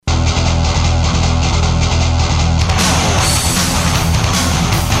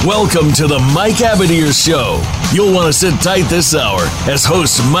Welcome to the Mike Abadir Show. You'll want to sit tight this hour as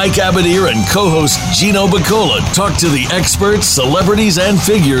hosts Mike Abadir and co-host Gino Bacola talk to the experts, celebrities, and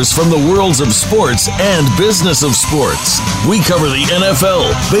figures from the worlds of sports and business of sports. We cover the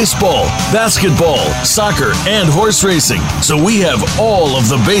NFL, baseball, basketball, soccer, and horse racing, so we have all of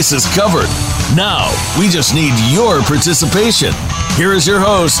the bases covered. Now, we just need your participation. Here is your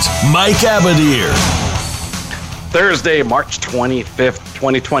host, Mike Abadir. Thursday, March 25th,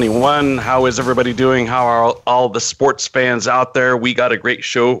 2021. How is everybody doing? How are all the sports fans out there? We got a great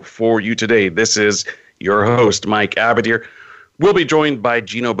show for you today. This is your host, Mike Abadir. We'll be joined by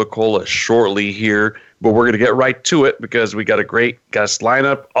Gino Bacola shortly here, but we're going to get right to it because we got a great guest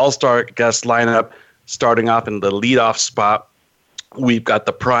lineup, all-star guest lineup, starting off in the leadoff spot. We've got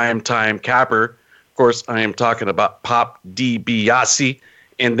the primetime capper. Of course, I am talking about Pop Dibiase.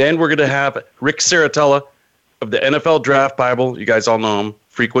 And then we're going to have Rick Serritella of the NFL Draft Bible. You guys all know him,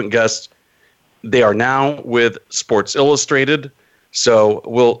 frequent guest. They are now with Sports Illustrated. So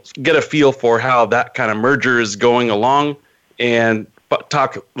we'll get a feel for how that kind of merger is going along and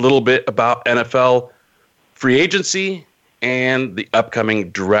talk a little bit about NFL free agency and the upcoming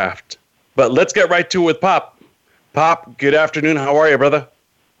draft. But let's get right to it with Pop. Pop, good afternoon. How are you, brother?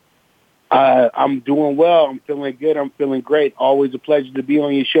 I'm doing well. I'm feeling good. I'm feeling great. Always a pleasure to be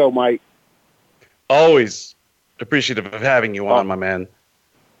on your show, Mike. Always appreciative of having you on, my man.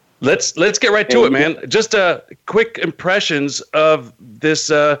 Let's get right to it, man. Just quick impressions of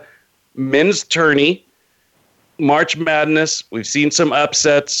this men's tourney, March Madness. We've seen some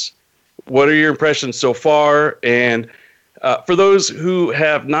upsets. What are your impressions so far? And for those who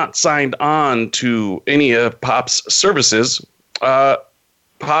have not signed on to any of Pop's services,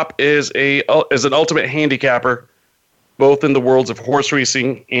 Pop is an ultimate handicapper, both in the worlds of horse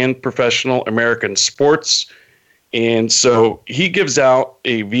racing and professional American sports. And so he gives out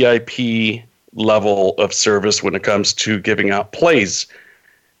a VIP level of service when it comes to giving out plays.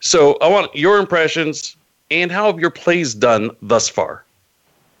 So I want your impressions and how have your plays done thus far?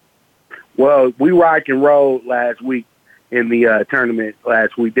 Well, we rock and rolled last week in the tournament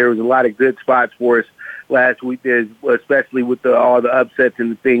last week. There was a lot of good spots for us last week, especially with all the upsets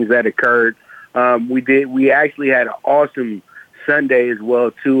and the things that occurred. We actually had an awesome Sunday as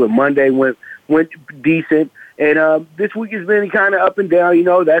well, too. And Monday went decent. And this week has been kind of up and down. You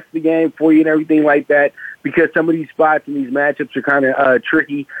know, that's the game for you and everything like that, because some of these spots and these matchups are kind of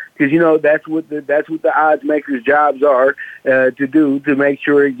tricky. Because, you know, that's what the odds makers' jobs are to do, to make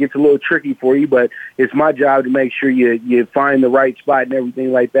sure it gets a little tricky for you. But it's my job to make sure you find the right spot and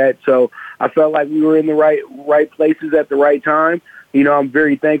everything like that. So I felt like we were in the right places at the right time. You know, I'm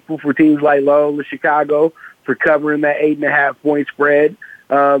very thankful for teams like Loyola Chicago for covering that 8.5-point spread.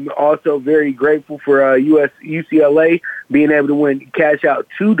 Also very grateful for UCLA being able to cash out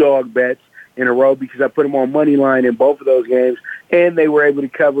 2 dog bets in a row, because I put them on money line in both of those games, and they were able to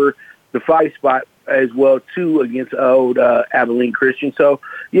cover the 5 spot as well too against old Abilene Christian. So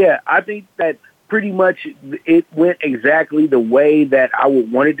yeah, I think that pretty much it went exactly the way that I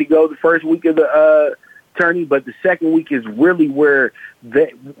would want it to go the first week of the tourney, but the second week is really where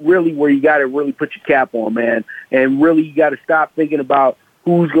you got to really put your cap on, man, and really you got to stop thinking about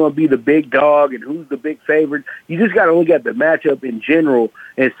who's going to be the big dog and who's the big favorite. You just got to look at the matchup in general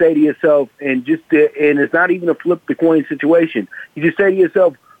and say to yourself, and it's not even a flip the coin situation. You just say to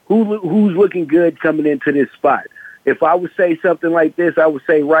yourself, who's looking good coming into this spot? If I would say something like this, I would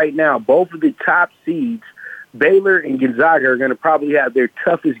say right now, both of the top seeds, Baylor and Gonzaga, are going to probably have their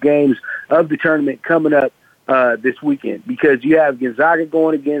toughest games of the tournament coming up this weekend, because you have Gonzaga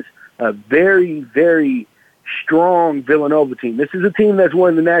going against a very, very strong Villanova team. This is a team that's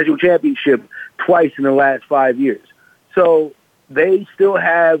won the national championship twice in the last 5 years. So they still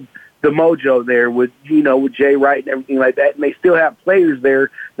have the mojo there with Jay Wright and everything like that. And they still have players there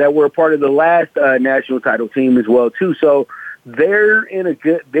that were a part of the last national title team as well too. So they're in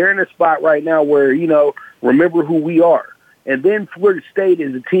a spot right now where, remember who we are. And then Florida State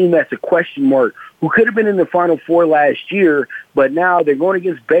is a team that's a question mark, who could have been in the Final Four last year, but now they're going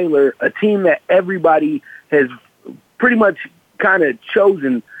against Baylor, a team that everybody has pretty much kind of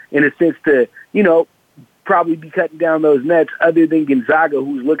chosen in a sense to, probably be cutting down those nets, other than Gonzaga,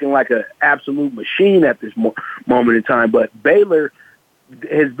 who's looking like an absolute machine at this moment in time. But Baylor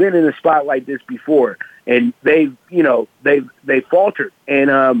has been in a spot like this before, and they've faltered.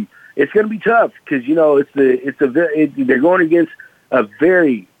 And it's going to be tough because, they're going against a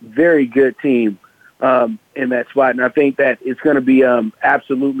very, very good team in that spot. And I think that it's going to be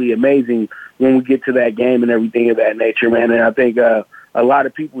absolutely amazing when we get to that game and everything of that nature, man. And I think a lot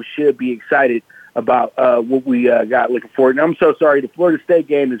of people should be excited about what we got looking forward. And I'm so sorry. The Florida State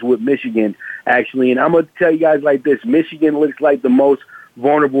game is with Michigan, actually. And I'm going to tell you guys like this. Michigan looks like the most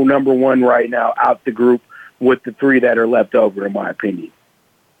vulnerable number one right now out the group with the three that are left over, in my opinion.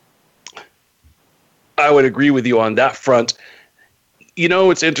 I would agree with you on that front. You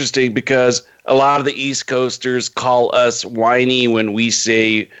know, it's interesting because a lot of the East Coasters call us whiny when we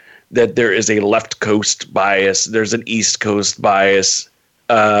say that there is a left coast bias. There's an East Coast bias.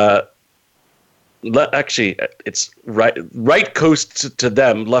 Actually, it's right coast to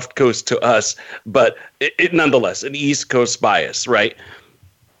them, left coast to us, but it nonetheless, an East Coast bias, right?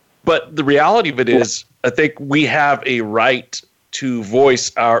 But the reality of it is, I think we have a right to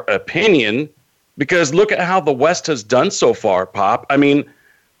voice our opinion because look at how the West has done so far, Pop. I mean,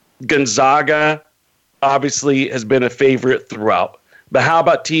 Gonzaga obviously has been a favorite throughout. But how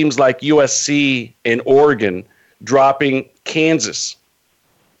about teams like USC and Oregon dropping Kansas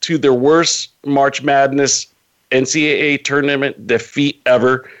to their worst March Madness NCAA tournament defeat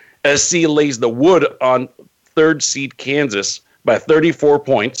ever? SC lays the wood on third seed Kansas by 34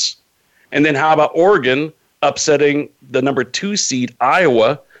 points. And then how about Oregon upsetting the number 2 seed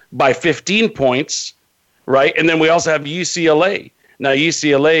Iowa by 15 points, right? And then we also have UCLA. Now,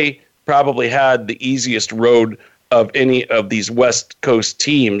 UCLA probably had the easiest road of any of these West Coast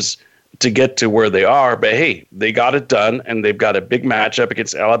teams to get to where they are. But, hey, they got it done, and they've got a big matchup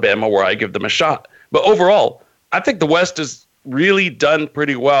against Alabama where I give them a shot. But overall, I think the West has really done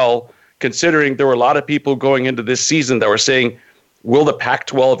pretty well, considering there were a lot of people going into this season that were saying, will the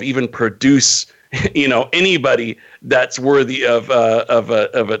Pac-12 even produce, anybody that's worthy of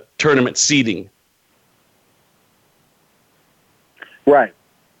a tournament seeding? Right,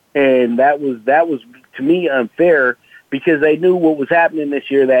 and that was to me unfair because they knew what was happening this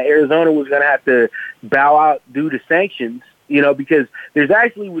year, that Arizona was going to have to bow out due to sanctions. Because there's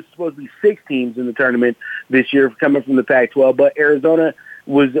actually was supposed to be 6 teams in the tournament this year coming from the Pac-12, but Arizona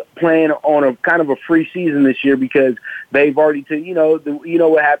was playing on a kind of a free season this year because they've already,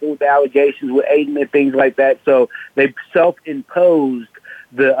 what happened with the allegations with Aiden and things like that. So they self-imposed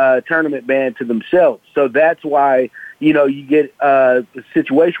the tournament ban to themselves. So that's why, you get a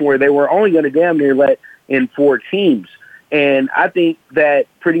situation where they were only going to damn near let in 4 teams. And I think that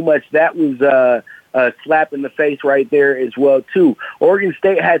pretty much that was a slap in the face right there as well, too. Oregon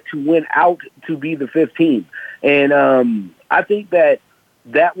State had to win out to be the 5th team. And I think that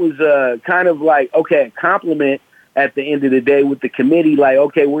was kind of like, okay, a compliment at the end of the day with the committee, like,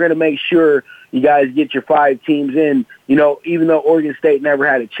 okay, we're going to make sure you guys get your 5 teams in. Even though Oregon State never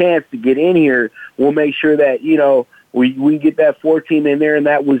had a chance to get in here, we'll make sure that, we get that 4th team in there, and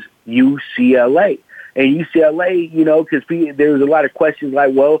that was UCLA. And UCLA, because there was a lot of questions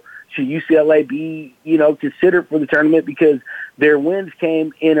like, well, should UCLA be, considered for the tournament because their wins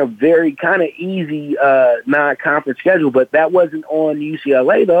came in a very kind of easy non-conference schedule, but that wasn't on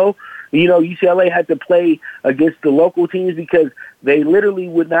UCLA, though. UCLA had to play against the local teams because they literally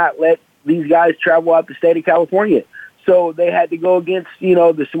would not let these guys travel out the state of California. So they had to go against,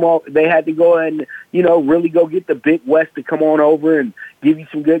 they had to go and, really go get the Big West to come on over and give you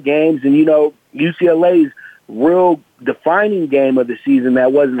some good games. And, UCLA's real defining game of the season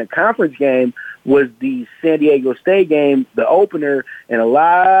that wasn't a conference game was the San Diego State game, the opener, and a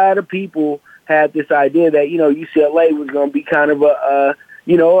lot of people had this idea that, UCLA was going to be kind of was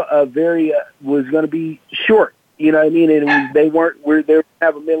going to be short, you know what I mean? And they were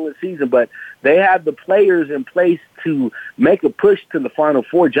have a middle of the season, but they had the players in place to make a push to the Final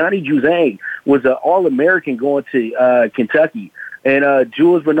Four. Johnny Juzang was an All-American going to Kentucky. And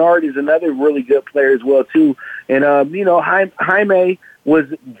Jules Bernard is another really good player as well, too. And, Jaime was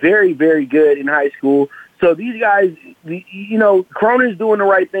very, very good in high school. So these guys, Cronin's doing the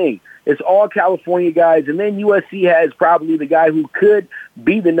right thing. It's all California guys. And then USC has probably the guy who could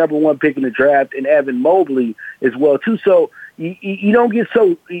be the number 1 pick in the draft, and Evan Mobley as well, too. So you don't get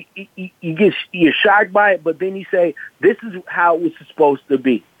you're shocked by it, but then you say, this is how it was supposed to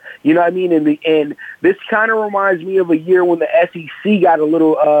be. You know what I mean? And this kind of reminds me of a year when the SEC got a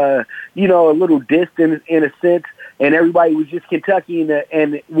little, a little distant in a sense, and everybody was just Kentucky,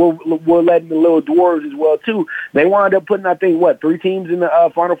 and we're letting the little dwarves as well too. They wound up putting, I think, 3 teams in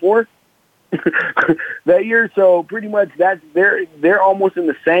the Final Four that year. So pretty much they're almost in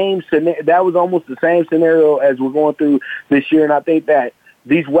the same. That was almost the same scenario as we're going through this year, and I think that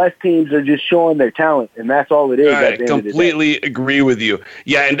these West teams are just showing their talent, and that's all it is. I completely agree with you.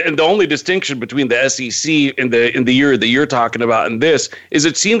 Yeah, and the only distinction between the SEC and the year that you're talking about and this is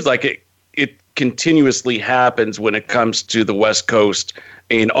it seems like it continuously happens when it comes to the West Coast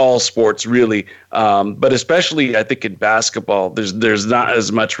in all sports, really. But especially, I think in basketball, there's not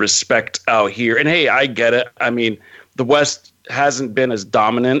as much respect out here. And hey, I get it. I mean, the West hasn't been as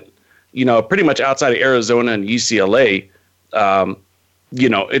dominant, pretty much outside of Arizona and UCLA.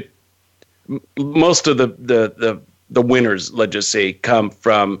 Most of the winners, let's just say, come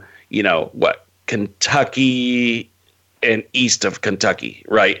from, Kentucky and east of Kentucky,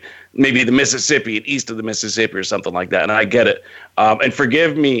 right? Maybe the Mississippi and east of the Mississippi or something like that. And I get it. And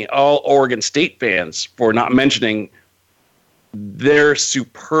forgive me, all Oregon State fans, for not mentioning their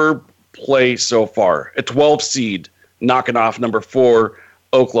superb play so far. A 12 seed knocking off number 4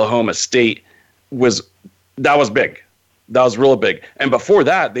 Oklahoma State was big. That was real big. And before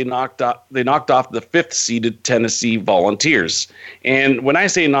that, they knocked off the 5th seeded Tennessee Volunteers. And when I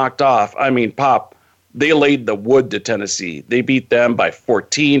say knocked off, I mean, Pop, they laid the wood to Tennessee. They beat them by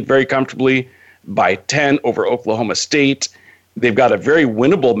 14 very comfortably, by 10 over Oklahoma State. They've got a very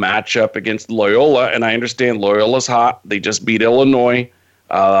winnable matchup against Loyola, and I understand Loyola's hot. They just beat Illinois,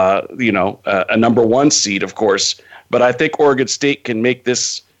 a number 1 seed, of course. But I think Oregon State can make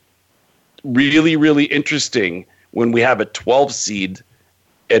this really, really interesting when we have a 12 seed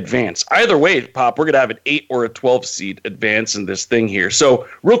advance. Either way, Pop, we're going to have an 8 or a 12 seed advance in this thing here. So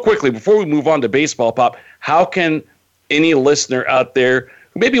real quickly, before we move on to baseball, Pop, how can any listener out there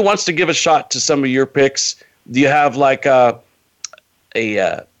who maybe wants to give a shot to some of your picks, do you have like a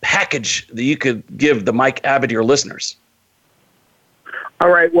package that you could give the Mike Abadir listeners? All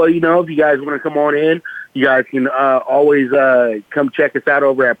right. Well, if you guys want to come on in, you guys can always come check us out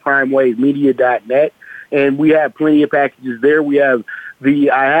over at primewavemedia.net. And we have plenty of packages there. We have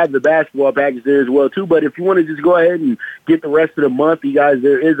I have the basketball package there as well too. But if you want to just go ahead and get the rest of the month, you guys,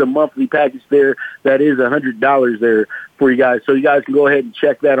 there is a monthly package there that is $100 there for you guys. So you guys can go ahead and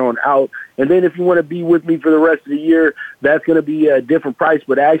check that on out. And then if you want to be with me for the rest of the year, that's going to be a different price.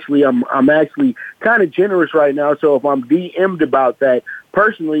 But actually, I'm actually kind of generous right now. So if I'm DM'd about that,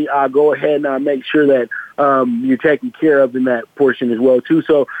 personally, I'll go ahead and I'll make sure that you're taken care of in that portion as well too.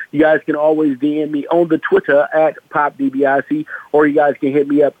 So you guys can always DM me on the Twitter at PopDibiase, or you guys can hit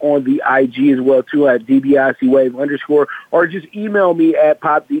me up on the IG as well too at DibiaseWave_, or just email me at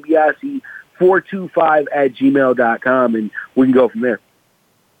popdibiase425@gmail.com, and we can go from there.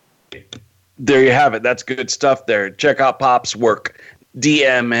 There you have it. That's good stuff there. Check out Pop's work.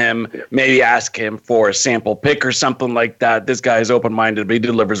 DM him, maybe ask him for a sample pick or something like that. This guy is open-minded, but he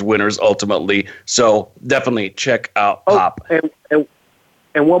delivers winners ultimately. So definitely check out Pop. And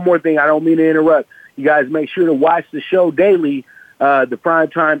one more thing, I don't mean to interrupt. You guys make sure to watch the show daily, the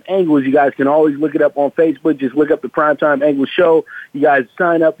Primetime Angles. You guys can always look it up on Facebook. Just look up the Primetime Angles show. You guys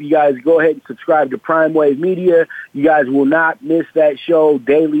sign up. You guys go ahead and subscribe to Prime Wave Media. You guys will not miss that show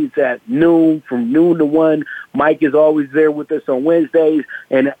daily. It's at noon, from noon to 1. Mike is always there with us on Wednesdays.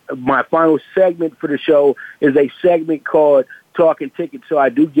 And my final segment for the show is a segment called Talking Tickets. So I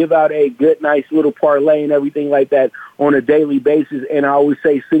do give out a good, nice little parlay and everything like that on a daily basis. And I always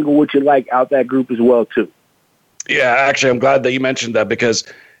say single what you like out that group as well, too. Yeah, actually, I'm glad that you mentioned that, because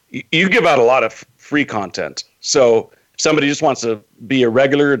you give out a lot of free content. So if somebody just wants to be a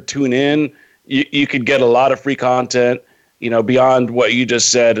regular, tune in, you could get a lot of free content, beyond what you just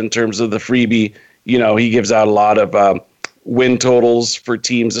said in terms of the freebie. He gives out a lot of win totals for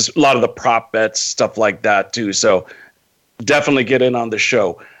teams, a lot of the prop bets, stuff like that too. So definitely get in on the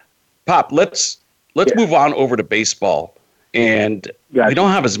show. Pop, let's move on over to baseball. And we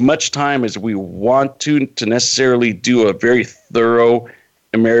don't have as much time as we want to necessarily do a very thorough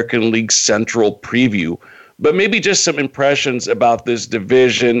American League Central preview, but maybe just some impressions about this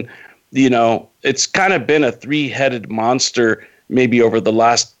division. It's kind of been a 3-headed monster maybe over the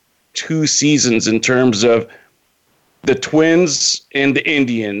last 2 seasons in terms of the Twins and the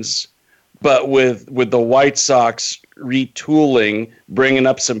Indians, but with the White Sox retooling, bringing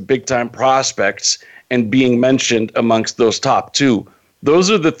up some big-time prospects, and being mentioned amongst those top 2. Those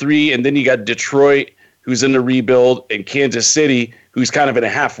are the 3, and then you got Detroit, who's in the rebuild, and Kansas City, who's kind of in a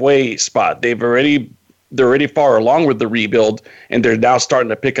halfway spot. They're already far along with the rebuild, and they're now starting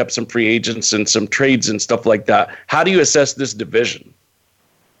to pick up some free agents and some trades and stuff like that. How do you assess this division?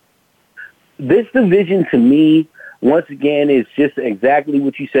 This division, to me, once again, is just exactly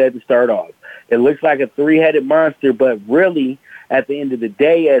what you said to start off. It looks like a 3-headed monster, but really, at the end of the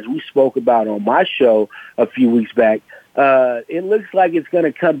day, as we spoke about on my show a few weeks back, it looks like it's going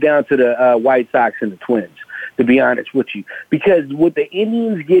to come down to the White Sox and the Twins, to be honest with you. Because with the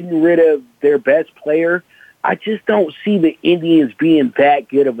Indians getting rid of their best player, I just don't see the Indians being that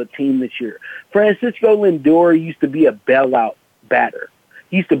good of a team this year. Francisco Lindor used to be a bailout batter.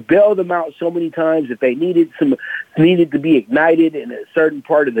 He used to bail them out so many times if they needed to be ignited in a certain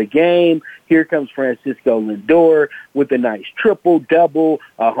part of the game. Here comes Francisco Lindor with a nice triple-double,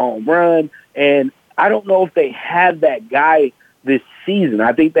 a home run. And I don't know if they have that guy this season.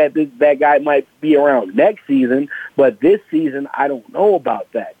 I think that that guy might be around next season, but this season, I don't know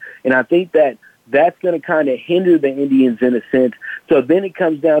about that. And I think that that's going to kind of hinder the Indians in a sense. So then it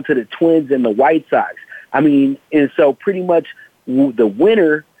comes down to the Twins and the White Sox. I mean, and so pretty much the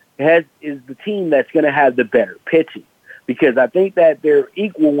winner is the team that's going to have the better pitching, because I think that they're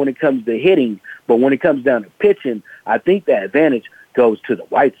equal when it comes to hitting, but when it comes down to pitching, I think the advantage goes to the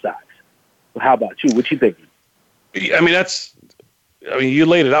White Sox. How about you? What you thinking? I mean, you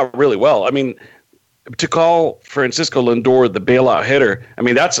laid it out really well. I mean, to call Francisco Lindor the bailout hitter, I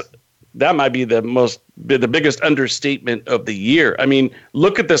mean, that might be the biggest understatement of the year. I mean,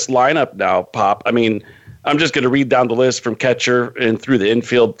 look at this lineup now, Pop. I mean, I'm just going to read down the list from catcher and through the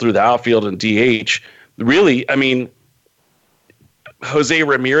infield, through the outfield, and DH. Really, I mean, Jose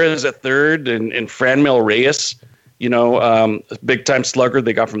Ramirez at third and Franmil Reyes, big-time slugger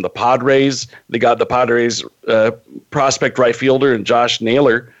they got from the Padres. They got the Padres prospect right fielder and Josh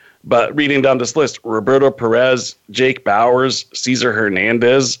Naylor. But reading down this list, Roberto Perez, Jake Bowers, Cesar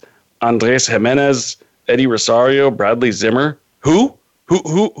Hernandez, Andres Jimenez, Eddie Rosario, Bradley Zimmer. Who?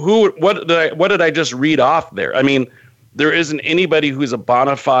 What did I just read off there? I mean, there isn't anybody who's a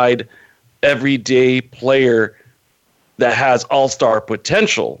bona fide everyday player that has all-star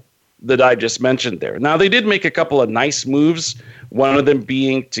potential that I just mentioned there. Now, they did make a couple of nice moves, one of them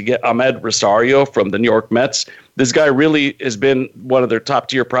being to get Ahmed Rosario from the New York Mets. This guy really has been one of their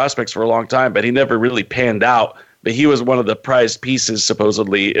top-tier prospects for a long time, but he never really panned out. But he was one of the prized pieces,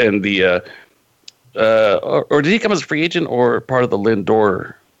 supposedly, in the or did he come as a free agent or part of the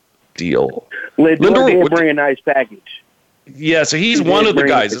Lindor deal? Lindor did bring a nice package. Yeah, so he's one of the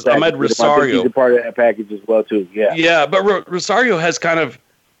guys. It's Ahmed Rosario. He's a part of that package as well, too. Yeah. Yeah, but Rosario has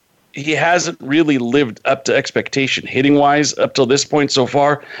he hasn't really lived up to expectation hitting-wise up till this point so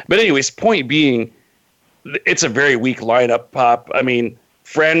far. But anyways, point being, it's a very weak lineup, Pop. I mean,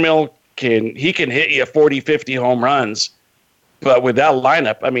 Franmil can hit you 40, 50 home runs, but with that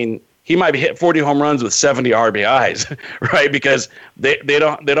lineup, I mean, he might hit 40 home runs with 70 RBIs, right? Because they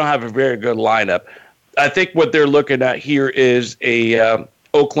don't have a very good lineup. I think what they're looking at here is a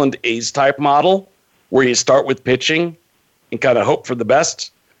Oakland A's type model where you start with pitching and kind of hope for the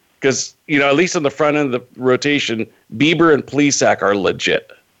best. Because, at least on the front end of the rotation, Bieber and Plesac are legit.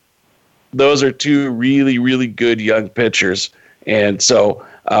 Those are two really, really good young pitchers. And so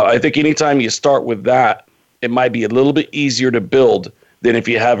I think anytime you start with that, it might be a little bit easier to build than if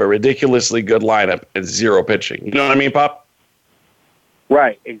you have a ridiculously good lineup and zero pitching. You know what I mean, Pop?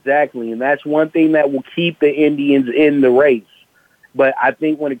 Right, exactly. And that's one thing that will keep the Indians in the race. But I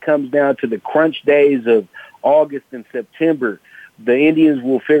think when it comes down to the crunch days of August and September, the Indians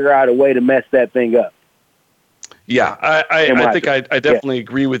will figure out a way to mess that thing up. Yeah, I think I definitely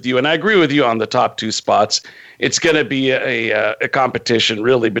agree with you. And I agree with you on the top two spots. It's going to be a competition,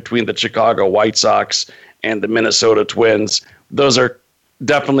 really, between the Chicago White Sox and the Minnesota Twins. Those are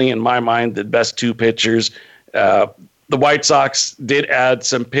definitely, in my mind, the best two pitchers. The White Sox did add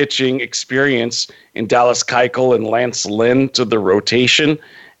some pitching experience in Dallas Keuchel and Lance Lynn to the rotation.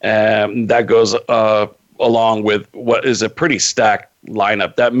 That goes along with what is a pretty stacked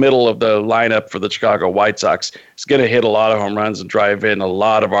lineup. That middle of the lineup for the Chicago White Sox is going to hit a lot of home runs and drive in a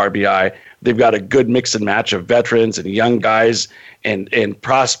lot of RBI. They've got a good mix and match of veterans and young guys and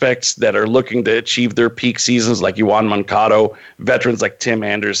prospects that are looking to achieve their peak seasons, like Yoan Moncada, veterans like Tim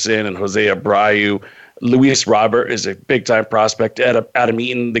Anderson and Jose Abreu. Luis Robert is a big-time prospect. Adam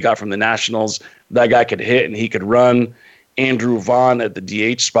Eaton, they got from the Nationals. That guy could hit and he could run. Andrew Vaughn at the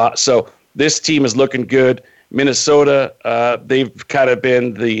DH spot. So this team is looking good. Minnesota, they've kind of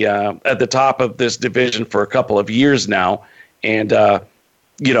been at the top of this division for a couple of years now. And,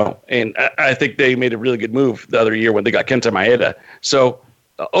 and I think they made a really good move the other year when they got Kenta Maeda. So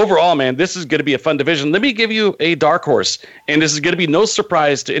overall, man, this is going to be a fun division. Let me give you a dark horse. And this is going to be no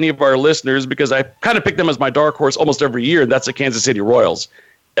surprise to any of our listeners because I kind of pick them as my dark horse almost every year, and that's the Kansas City Royals.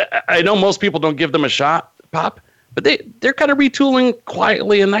 I know most people don't give them a shot, Pop, but they're kind of retooling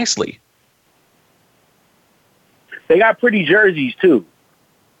quietly and nicely. They got pretty jerseys, too.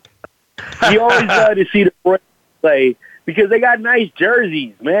 You always love to see the Royals play because they got nice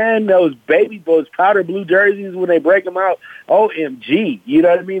jerseys, man. Those powder blue jerseys, when they break them out, OMG. You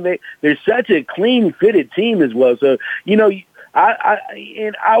know what I mean? They're such a clean-fitted team as well. So, I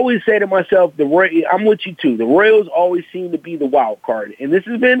always say to myself, I'm with you too. The Royals always seem to be the wild card, and this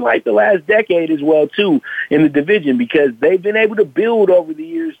has been like the last decade as well too in the division, because they've been able to build over the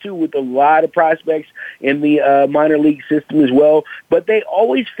years too with a lot of prospects in the minor league system as well. But they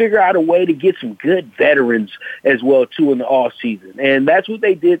always figure out a way to get some good veterans as well too in the off season, and that's what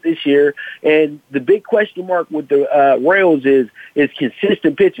they did this year. And the big question mark with the Royals is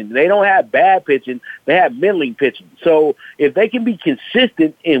consistent pitching. They don't have bad pitching; they have middling pitching. So if they can be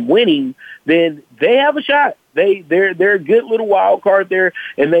consistent in winning, then they have a shot. They're a good little wild card there,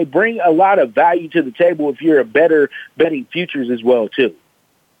 and they bring a lot of value to the table if you're a better betting futures as well too.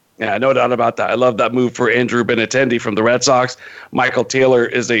 Yeah, no doubt about that. I love that move for Andrew Benintendi from the Red Sox. Michael Taylor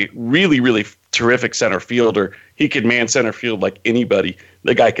is a really, really terrific center fielder. He can man center field like anybody.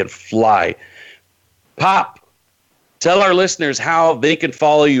 The guy can fly. Pop, tell our listeners how they can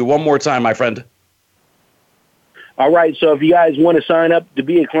follow you one more time, my friend. All right, so if you guys want to sign up to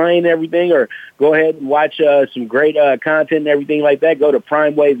be a client and everything, or go ahead and watch some great content and everything like that, go to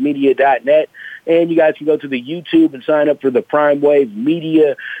primewavemedia.net. And you guys can go to the YouTube and sign up for the Prime Wave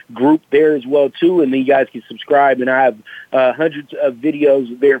Media group there as well, too. And then you guys can subscribe. And I have hundreds of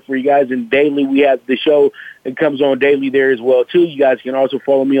videos there for you guys. And daily, we have the show that comes on daily there as well, too. You guys can also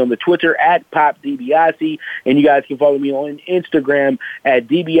follow me on the Twitter at PopDibiase. And you guys can follow me on Instagram at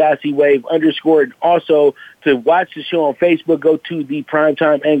DibiaseWave_. And also, to watch the show on Facebook, go to the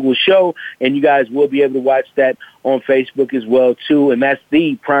Primetime Angles Show. And you guys will be able to watch that on Facebook as well, too. And that's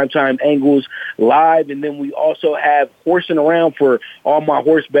the Primetime Angles Live. And then we also have Horsing Around for all my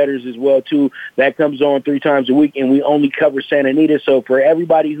horse bettors as well, too. That comes on 3 times a week, and we only cover Santa Anita. So for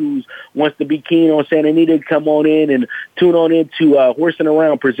everybody who wants to be keen on Santa Anita, come on in and tune on in to Horsing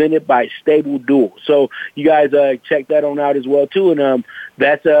Around, presented by Stable Duel. So you guys check that on out as well, too. And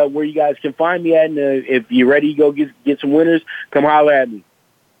that's where you guys can find me at. And if you're ready to go get some winners, come holler at me.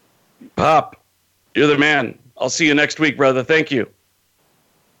 Pop, you're the man. I'll see you next week, brother. Thank you.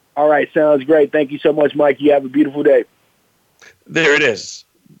 All right. Sounds great. Thank you so much, Mike. You have a beautiful day. There it is.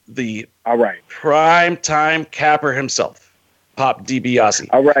 The all right prime time capper himself, Pop Dibiase.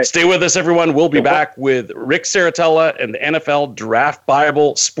 All right. Stay with us, everyone. We'll be back with Rick Serritella and the NFL Draft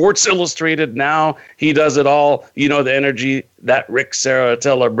Bible, Sports Illustrated. Now he does it all. You know the energy that Rick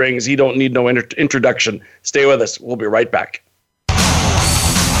Serritella brings. He don't need no introduction. Stay with us. We'll be right back.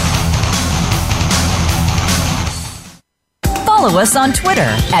 Follow us on Twitter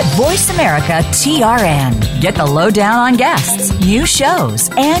at VoiceAmericaTRN. Get the lowdown on guests, new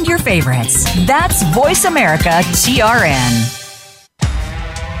shows, and your favorites. That's VoiceAmericaTRN.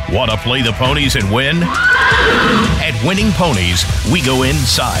 Want to play the ponies and win? At Winning Ponies, we go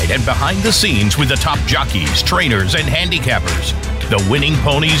inside and behind the scenes with the top jockeys, trainers, and handicappers. The Winning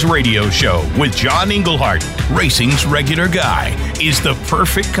Ponies radio show with John Englehart, racing's regular guy, is the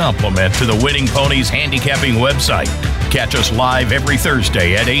perfect complement to the Winning Ponies handicapping website. Catch us live every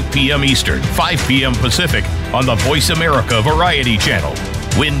Thursday at 8 p.m. Eastern, 5 p.m. Pacific on the Voice America Variety Channel.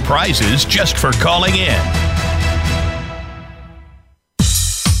 Win prizes just for calling in.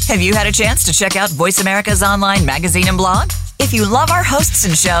 Have you had a chance to check out Voice America's online magazine and blog? If you love our hosts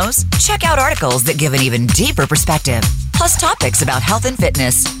and shows, check out articles that give an even deeper perspective, plus topics about health and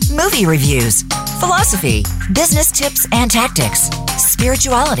fitness, movie reviews, philosophy, business tips and tactics,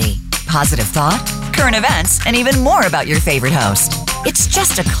 spirituality, positive thought, current events, and even more about your favorite host. It's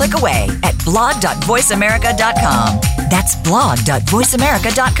just a click away at blog.voiceamerica.com. That's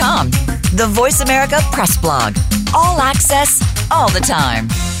blog.voiceamerica.com. The Voice America Press Blog. All access, all the time.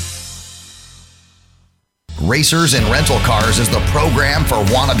 Racers and Rental Cars is the program for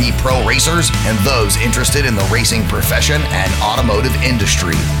wannabe pro racers and those interested in the racing profession and automotive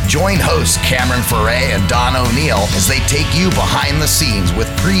industry. Join hosts Cameron Foray and Don O'Neill as they take you behind the scenes with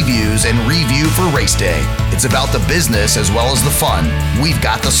previews and review for race day. It's about the business as well as the fun. We've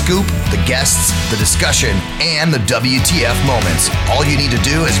got the scoop, the guests, the discussion, and the WTF moments. All you need to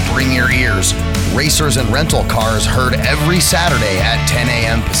do is bring your ears. Racers and Rental Cars heard every Saturday at 10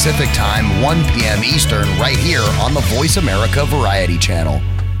 a.m. Pacific Time, 1 p.m. Eastern, right here on the Voice America Variety Channel.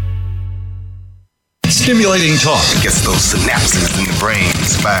 Stimulating talk. It gets those synapses in the brain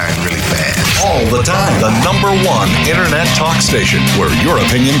firing really fast. All the time. The #1 internet talk station where your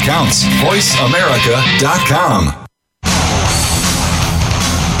opinion counts. VoiceAmerica.com.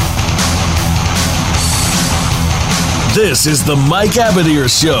 This is the Mike Abadir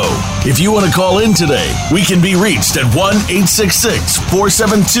Show. If you want to call in today, we can be reached at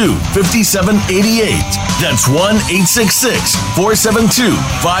 1-866-472-5788. That's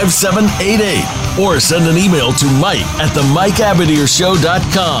 1-866-472-5788. Or send an email to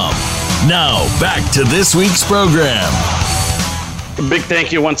Mike@themikeabadirshow.com. Now, back to this week's program. A big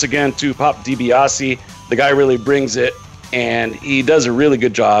thank you once again to Pop Dibiase. The guy really brings it, and he does a really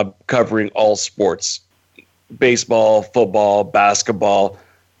good job covering all sports. Baseball, football, basketball.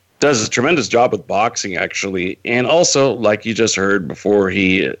 Does a tremendous job with boxing, actually. And also, like you just heard before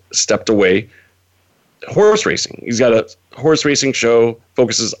he stepped away, horse racing. He's got a horse racing show,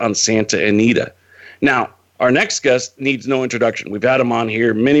 focuses on Santa Anita. Now, our next guest needs no introduction. We've had him on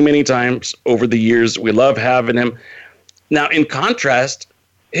here many, many times over the years. We love having him. Now, in contrast,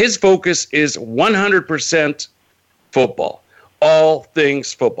 his focus is 100% football, all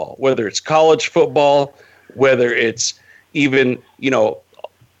things football, whether it's college football, whether it's even,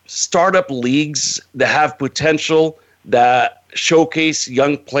 startup leagues that have potential, that showcase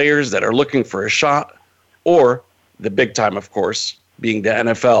young players that are looking for a shot, or the big time, of course, being the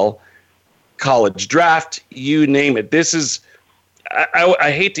NFL, college draft, you name it. This is,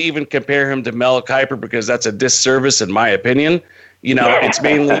 I hate to even compare him to Mel Kiper because that's a disservice in my opinion. It's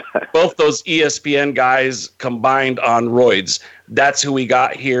mainly both those ESPN guys combined on roids. That's who we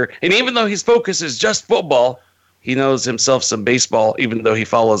got here. And even though his focus is just football, he knows himself some baseball, even though he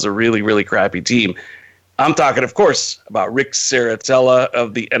follows a really, really crappy team. I'm talking, of course, about Rick Serritella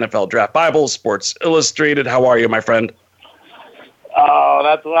of the NFL Draft Bible, Sports Illustrated. How are you, my friend? Oh,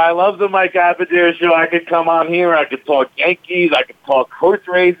 that's why I love the Mike Abadir show. I could come on here. I could talk Yankees. I could talk horse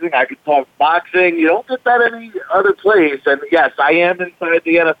racing. I could talk boxing. You don't get that any other place. And, yes, I am inside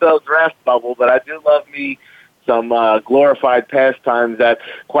the NFL draft bubble, but I do love me some glorified pastimes that,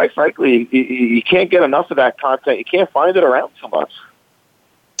 quite frankly, you can't get enough of that content. You can't find it around so much.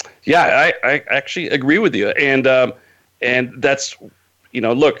 Yeah, I actually agree with you. And that's,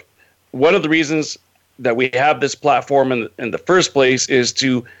 look, one of the reasons that we have this platform in the first place is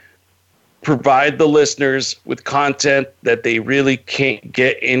to provide the listeners with content that they really can't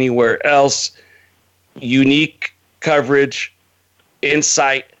get anywhere else, unique coverage,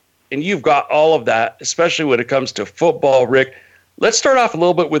 insight, and you've got all of that, especially when it comes to football, Rick. Let's start off a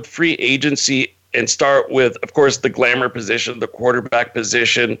little bit with free agency and start with, of course, the glamour position, the quarterback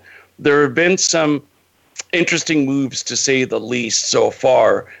position. There have been some interesting moves, to say the least, so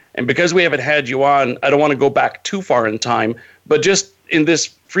far. And because we haven't had you on, I don't want to go back too far in time, but just in this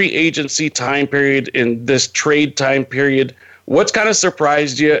free agency time period, in this trade time period, what's kind of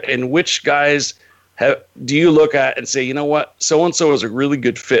surprised you, and which guys do you look at and say, you know what, so-and-so is a really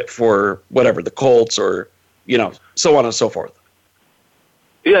good fit for whatever, the Colts or, so on and so forth?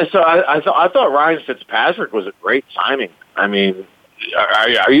 Yeah, so I thought Ryan Fitzpatrick was a great signing. I mean,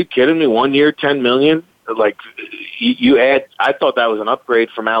 are you kidding me? 1 year, $10 million? Like, you add, I thought that was an upgrade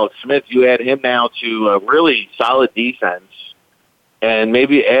from Alex Smith. You add him now to a really solid defense and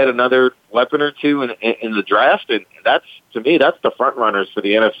maybe add another weapon or two in the draft. And that's, to me, that's the front runners for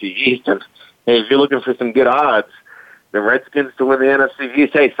the NFC East. And hey, if you're looking for some good odds, the Redskins to win the NFC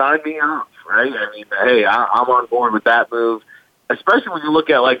East, hey, sign me up, right? I mean, hey, I'm on board with that move, especially when you look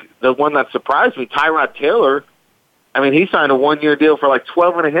at, like, the one that surprised me, Tyrod Taylor. I mean, he signed a 1 year deal for like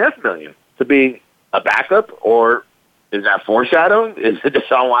 $12.5 million to be a backup, or is that foreshadowing? Is it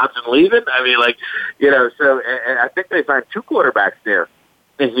Deshaun Watson leaving? I mean, so, and I think they signed two quarterbacks there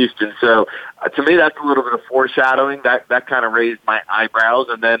in Houston. So, to me, that's a little bit of foreshadowing. That kind of raised my eyebrows.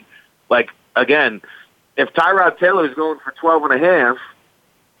 And then, again, if Tyrod Taylor is going for 12.5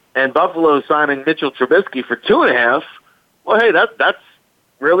 and Buffalo signing Mitchell Trubisky for 2.5, well, hey, that's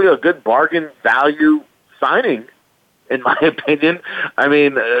really a good bargain value signing, in my opinion. I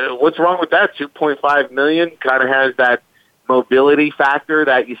mean, what's wrong with that? $2.5 million kind of has that mobility factor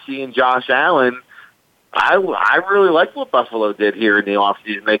that you see in Josh Allen. I really like what Buffalo did here in the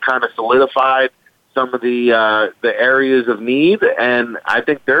offseason. They kind of solidified some of the areas of need, and I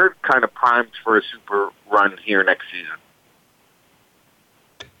think they're kind of primed for a super run here next season.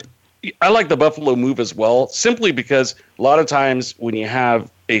 I like the Buffalo move as well, simply because a lot of times when you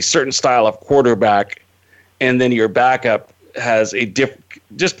have a certain style of quarterback and then your backup has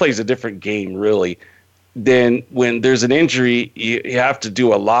just plays a different game, really, then when there's an injury, you have to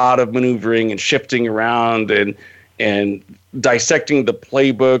do a lot of maneuvering and shifting around and dissecting the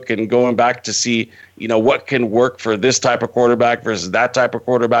playbook and going back to see, what can work for this type of quarterback versus that type of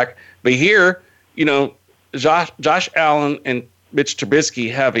quarterback. But here, Josh Allen and Mitch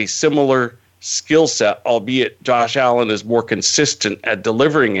Trubisky have a similar skill set, albeit Josh Allen is more consistent at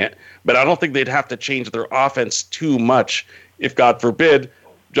delivering it. But I don't think they'd have to change their offense too much if, God forbid,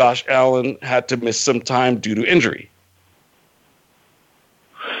 Josh Allen had to miss some time due to injury.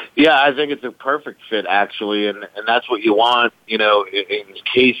 Yeah, I think it's a perfect fit, actually, and that's what you want. In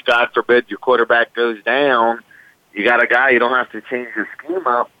case, God forbid, your quarterback goes down, you got a guy you don't have to change your scheme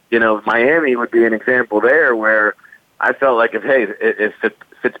up. Miami would be an example there where I felt like if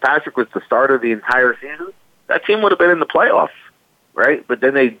Fitzpatrick was the starter the entire season, that team would have been in the playoffs, right? But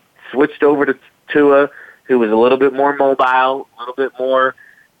then they switched over to Tua, who was a little bit more mobile, a little bit more,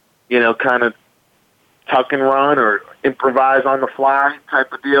 kind of tuck and run or improvise on the fly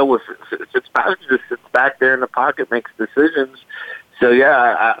type of deal. With Fitzpatrick just sits back there in the pocket, makes decisions. So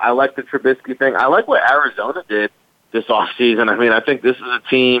yeah, I like the Trubisky thing. I like what Arizona did this offseason. I mean, I think this is a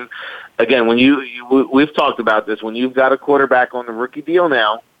team. Again, when we've talked about this, when you've got a quarterback on the rookie deal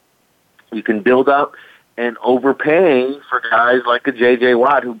now, you can build up and overpaying for guys like a J.J.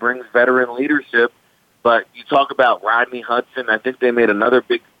 Watt who brings veteran leadership. But you talk about Rodney Hudson. I think they made another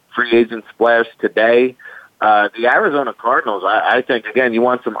big free agent splash today. The Arizona Cardinals, I think, again, you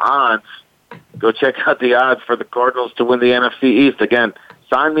want some odds, go check out the odds for the Cardinals to win the NFC East. Again,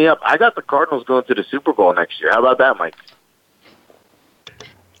 sign me up. I got the Cardinals going to the Super Bowl next year. How about that, Mike?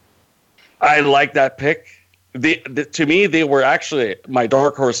 I like that pick. To me, they were actually my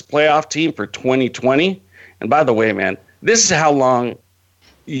dark horse playoff team for 2020. And by the way, man, this is how long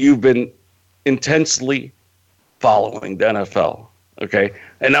you've been intensely following the NFL. Okay.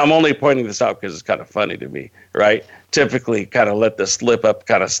 And I'm only pointing this out because it's kind of funny to me, right? Typically kind of let the slip up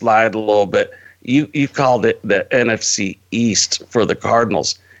kind of slide a little bit. You called it the NFC East for the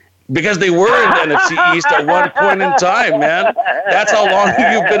Cardinals because they were in the NFC East at one point in time, man. That's how long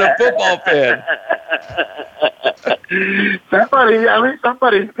you've been a football fan.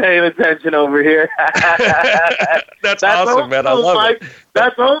 Somebody's paying attention over here. That's awesome, man. I love it.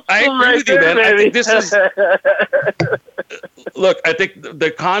 That's old school. I agree with you, man. I think this is. Look, I think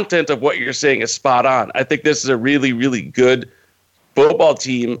the content of what you're saying is spot on. I think this is a really, really good football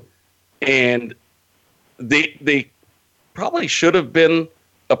team, and they probably should have been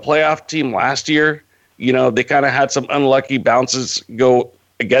a playoff team last year. They kind of had some unlucky bounces go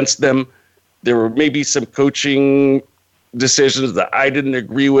against them. There were maybe some coaching decisions that I didn't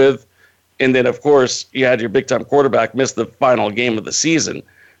agree with. And then, of course, you had your big-time quarterback miss the final game of the season.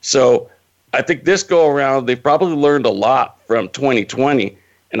 So I think this go-around, they probably learned a lot from 2020,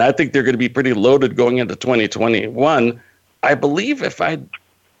 and I think they're going to be pretty loaded going into 2021. I believe if I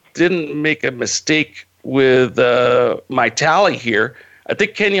didn't make a mistake with my tally here, I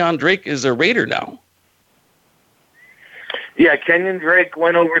think Kenyon Drake is a Raider now. Yeah, Kenyon Drake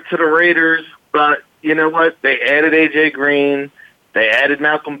went over to the Raiders, but you know what? They added A.J. Green. They added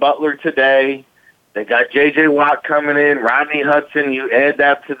Malcolm Butler today. They got J.J. Watt coming in, Rodney Hudson. You add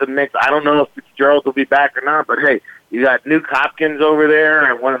that to the mix. I don't know if Fitzgerald will be back or not, but hey, you got Nuke Hopkins over there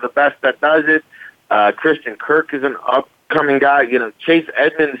and one of the best that does it. Christian Kirk is an upcoming guy. Chase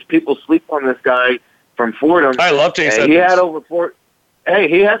Edmonds, people sleep on this guy from Fordham. I love Chase Edmonds.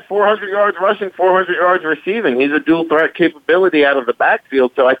 He had 400 yards rushing, 400 yards receiving. He's a dual threat capability out of the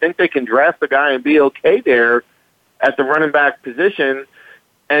backfield, so I think they can draft the guy and be okay there at the running back position.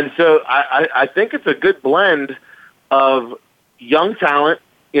 And so I think it's a good blend of young talent.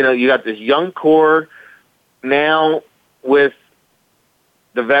 You got this young core now with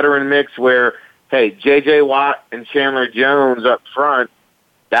the veteran mix where, hey, J.J. Watt and Chandler Jones up front,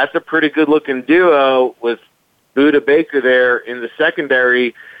 that's a pretty good-looking duo with Buda Baker there in the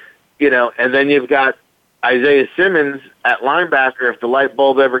secondary, and then you've got Isaiah Simmons at linebacker. If the light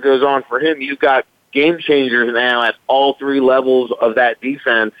bulb ever goes on for him, you've got game changers now at all three levels of that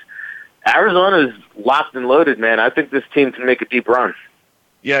defense. Arizona's locked and loaded, man. I think this team can make a deep run.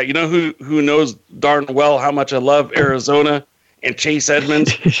 Yeah, who knows darn well how much I love Arizona and Chase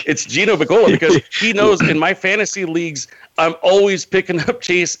Edmonds? It's Gino Bacola, because he knows in my fantasy leagues, I'm always picking up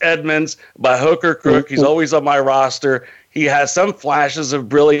Chase Edmonds by hook or crook. He's always on my roster. He has some flashes of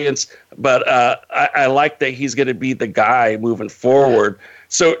brilliance, but I like that he's going to be the guy moving forward.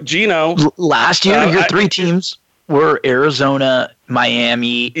 So, Gino. Last year, your three teams were Arizona,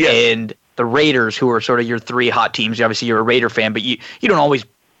 Miami, and the Raiders, who are sort of your three hot teams. Obviously, you're a Raider fan, but you don't always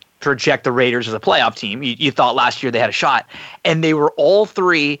project the Raiders as a playoff team. You thought last year they had a shot. And they were all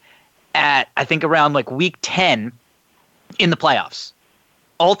three at, I think, around like week 10 in the playoffs.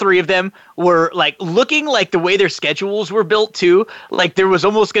 All three of them were looking like the way their schedules were built too, like there was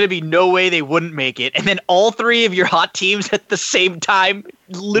almost going to be no way they wouldn't make it. And then all three of your hot teams at the same time,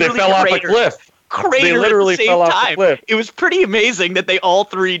 literally they fell off a cliff. They literally fell off the cliff. It was pretty amazing that they all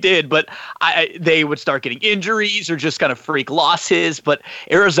three did, but they would start getting injuries or just kind of freak losses. But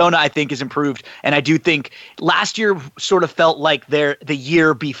Arizona, I think, has improved, and I do think last year sort of felt like they're the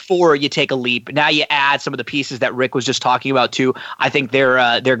year before you take a leap. Now you add some of the pieces that Rick was just talking about too. I think they're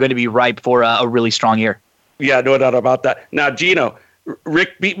going to be ripe for a really strong year. Yeah, no doubt about that. Now, Gino,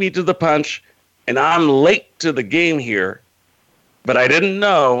 Rick beat me to the punch, and I'm late to the game here, but I didn't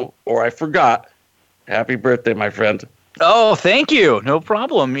know, or I forgot, Happy birthday, my friend. Oh, thank you. No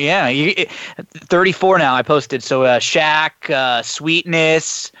problem. Yeah, 34 now. I posted. So Shaq,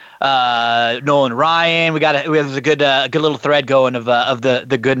 Sweetness, Nolan Ryan. There's a good little thread going of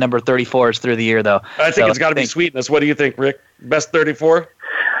the good number 34s through the year, though. I think it's got to be Sweetness. What do you think, Rick? Best 34?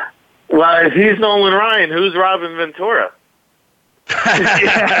 Well, if he's Nolan Ryan, who's Robin Ventura?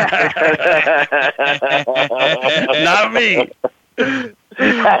 Not me.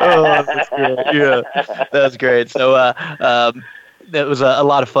 Oh, that's great. Yeah, that's great. So that was a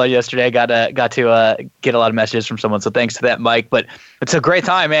lot of fun yesterday. I got to get a lot of messages from someone, so thanks to that, Mike. But it's a great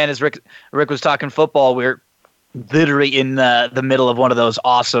time, man. As Rick was talking football, we're literally in the middle of one of those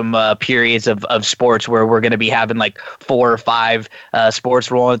awesome periods of sports where we're going to be having like 4 or 5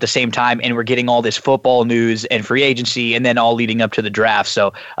 sports rolling at the same time, and we're getting all this football news and free agency, and then all leading up to the draft.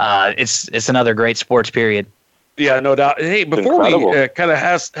 So it's another great sports period. Yeah, no doubt. Hey, before we kind of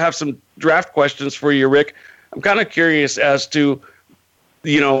have some draft questions for you, Rick, I'm kind of curious as to,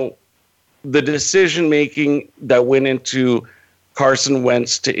 the decision-making that went into Carson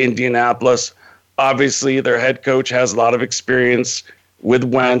Wentz to Indianapolis. Obviously, their head coach has a lot of experience with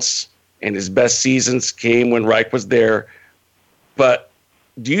Wentz, and his best seasons came when Reich was there. But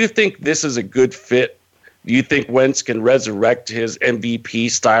do you think this is a good fit? Do you think Wentz can resurrect his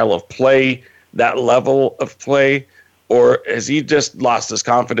MVP style of play, that level of play, or has he just lost his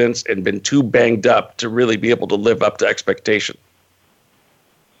confidence and been too banged up to really be able to live up to expectation?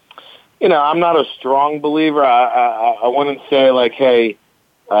 I'm not a strong believer. I wouldn't say like, hey,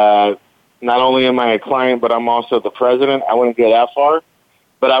 not only am I a client, but I'm also the president. I wouldn't go that far.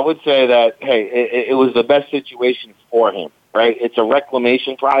 But I would say that, hey, it was the best situation for him, right? It's a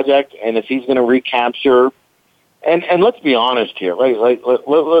reclamation project, and if he's going to recapture. And let's be honest here, right? Like,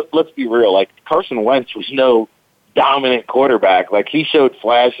 let's be real. Like, Carson Wentz was no dominant quarterback. Like, he showed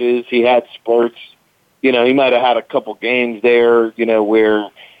flashes. He had spurts. He might have had a couple games there, where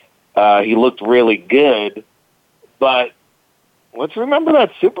he looked really good. But let's remember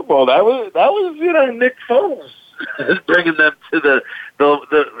that Super Bowl. That was Nick Foles bringing them to the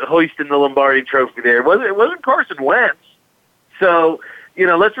hoisting the Lombardi Trophy there. It wasn't Carson Wentz. So.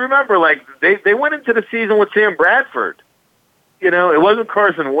 Let's remember, like, they went into the season with Sam Bradford. It wasn't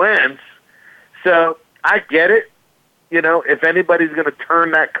Carson Wentz. So I get it. If anybody's going to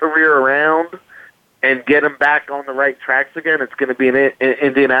turn that career around and get him back on the right tracks again, it's going to be in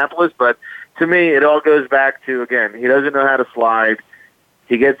Indianapolis. But to me, it all goes back to, again, he doesn't know how to slide.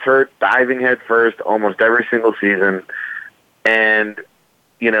 He gets hurt diving head first almost every single season. And,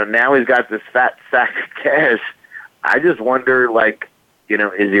 now he's got this fat sack of cash. I just wonder, like,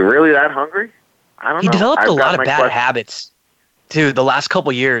 is he really that hungry? I don't know. He developed a lot of bad habits, too, the last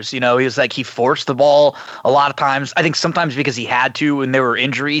couple years. He was like he forced the ball a lot of times. I think sometimes because he had to when there were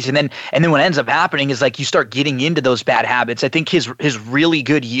injuries. And then what ends up happening is like you start getting into those bad habits. I think his really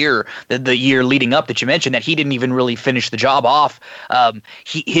good year, the year leading up that you mentioned, that he didn't even really finish the job off.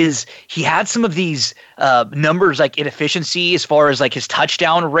 He had some of these numbers like inefficiency as far as like his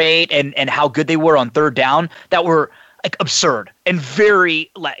touchdown rate and how good they were on third down that were like absurd and very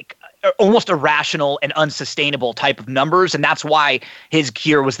like almost irrational and unsustainable type of numbers. And that's why his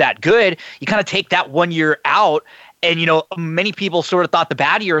year was that good. You kind of take that 1 year out and, many people sort of thought the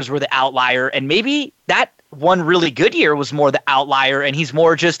bad years were the outlier, and maybe that one really good year was more the outlier, and he's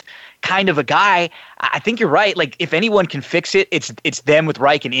more just kind of a guy. I think you're right. Like, if anyone can fix it, it's them with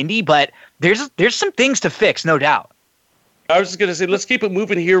Reich and Indy, but there's some things to fix, no doubt. I was just going to say, let's keep it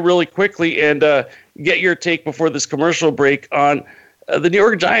moving here really quickly and get your take before this commercial break on the New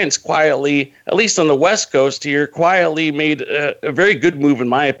York Giants quietly, at least on the West Coast here, quietly made a very good move, in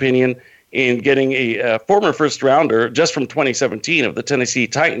my opinion, in getting a former first-rounder just from 2017 of the Tennessee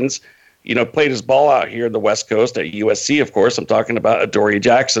Titans, played his ball out here in the West Coast at USC, of course. I'm talking about Adoree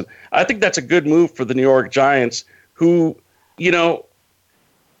Jackson. I think that's a good move for the New York Giants, who,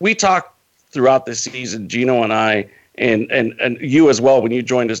 we talked throughout the season, Gino and I, and you as well when you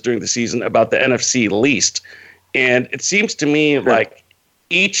joined us during the season, about the NFC least. And it seems to me like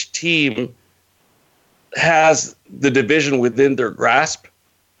each team has the division within their grasp,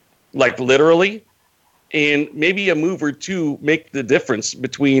 like literally, and maybe a move or two make the difference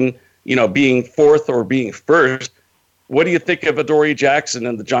between, being fourth or being first. What do you think of Adoree Jackson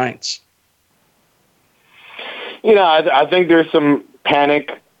and the Giants? I think there's some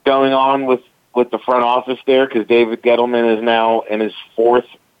panic going on with the front office there because David Gettleman is now in his 4th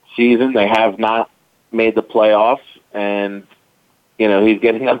season. They have not made the playoffs, and, he's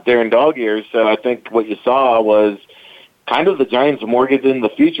getting up there in dog years. So I think what you saw was kind of the Giants mortgaged in the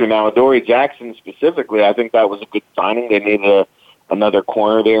future. Now, Adoree Jackson specifically, I think that was a good signing. They made another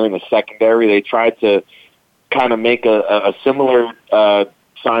corner there in the secondary. They tried to kind of make a similar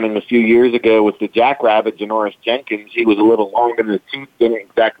signing a few years ago with the Jackrabbit, Janoris Jenkins. He was a little long in the tooth, didn't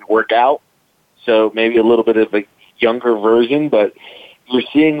exactly work out. So maybe a little bit of a younger version, but you're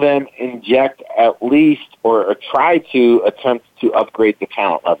seeing them inject at least or try to attempt to upgrade the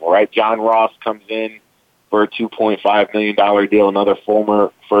talent level, right? John Ross comes in for a $2.5 million deal, another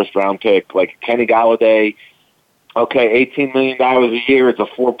former first-round pick. Like Kenny Galladay, okay, $18 million a year. It's a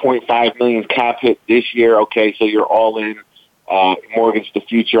 $4.5 million cap hit this year. Okay, so you're all in. Mortgage the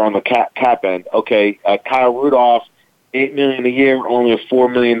future on the cap end. Okay, Kyle Rudolph, $8 million a year, only a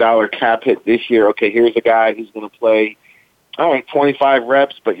 $4 million cap hit this year. Okay, here's a guy who's going to play, 25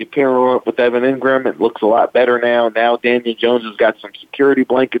 reps, but you pair him up with Evan Ingram, it looks a lot better now. Now Daniel Jones has got some security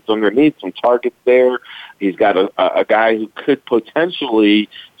blankets underneath, some targets there. He's got a guy who could potentially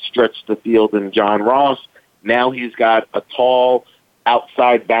stretch the field in John Ross. Now he's got a tall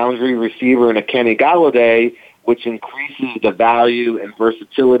outside boundary receiver in a Kenny Galladay, which increases the value and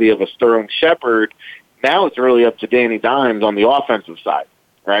versatility of a Sterling Shepard. Now it's really up to Danny Dimes on the offensive side,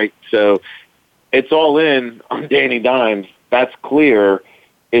 right? So it's all in on Danny Dimes. That's clear.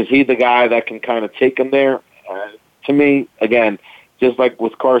 Is he the guy that can kind of take him there? To me, again, just like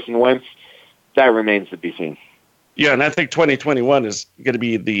with Carson Wentz, that remains to be seen. Yeah, and I think 2021 is going to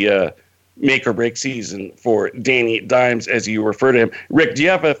be the make or break season for Danny Dimes, as you refer to him. Rick, do you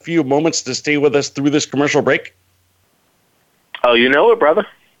have a few moments to stay with us through this commercial break? Oh, you know it, brother.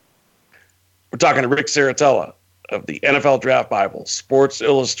 We're talking to Rick Serritella of the NFL Draft Bible, Sports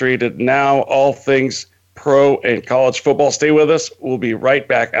Illustrated, now all things pro and college football. Stay with us. We'll be right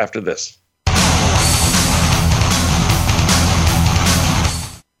back after this.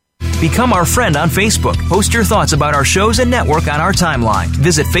 Become our friend on Facebook. Post your thoughts about our shows and network on our timeline.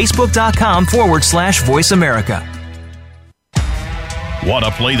 Visit Facebook.com/Voice America. Want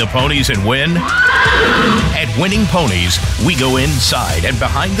to play the ponies and win? At Winning Ponies, we go inside and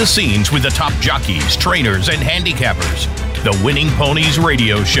behind the scenes with the top jockeys, trainers, and handicappers. The Winning Ponies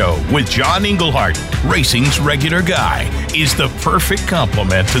radio show with John Englehart, racing's regular guy, is the perfect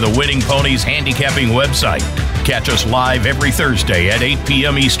complement to the Winning Ponies handicapping website. Catch us live every Thursday at 8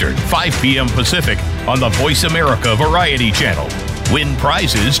 p.m. Eastern, 5 p.m. Pacific on the Voice America Variety Channel. Win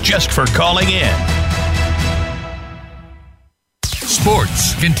prizes just for calling in.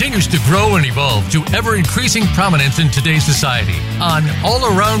 Sports continues to grow and evolve to ever-increasing prominence in today's society. On All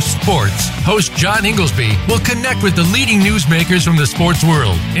Around Sports, host John Inglesby will connect with the leading newsmakers from the sports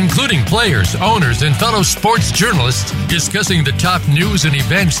world, including players, owners, and fellow sports journalists, discussing the top news and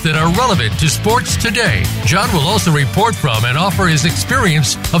events that are relevant to sports today. John will also report from and offer his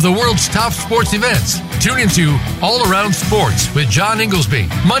experience of the world's top sports events. Tune into All Around Sports with John Inglesby,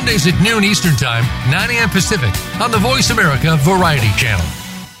 Mondays at noon Eastern Time, 9 a.m. Pacific, on the Voice America Variety Channel.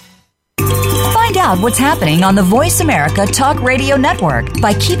 Find out what's happening on the Voice America Talk Radio Network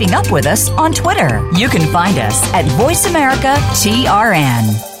by keeping up with us on Twitter. You can find us at Voice America TRN.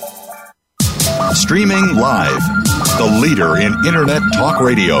 Streaming live, the leader in Internet talk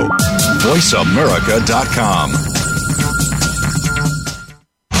radio, voiceamerica.com.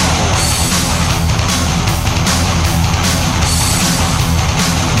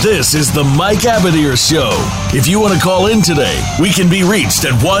 This is the Mike Abadir Show. If you want to call in today, we can be reached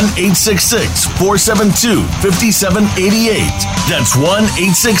at 1-866-472-5788. That's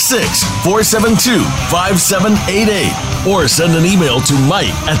 1-866-472-5788. Or send an email to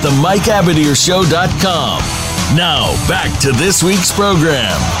mike@themikeabadirshow.com. Now, back to this week's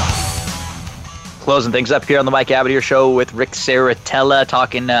program. Closing things up here on the Mike Abadir Show with Rick Serritella,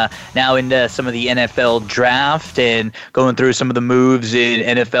 talking now into some of the NFL draft and going through some of the moves in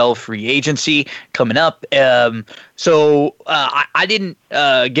NFL free agency coming up. So I didn't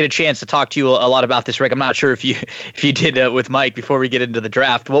get a chance to talk to you a lot about this, Rick. I'm not sure if you did with Mike before we get into the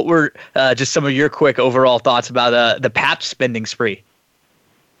draft. What were just some of your quick overall thoughts about the Pats spending spree?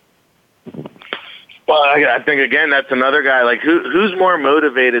 Well, I think, again, that's another guy. Like, who's more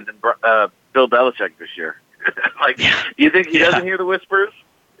motivated than Bill Belichick this year? You think he doesn't hear the whispers?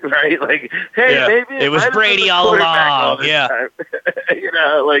 Right? Like, hey, maybe it was Brady all along.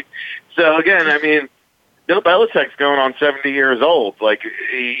 So again, I mean, Bill Belichick's going on 70 years old. Like,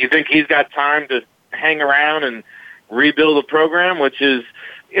 you think he's got time to hang around and rebuild a program, which is,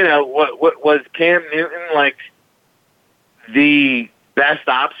 what was Cam Newton like the best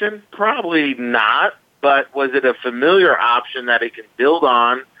option? Probably not. But was it a familiar option that he can build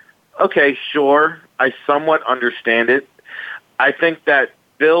on? Okay, sure. I somewhat understand it. I think that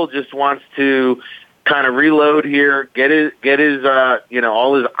Bill just wants to kind of reload here, get his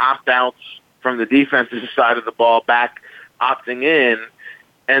all his opt-outs from the defensive side of the ball back opting in.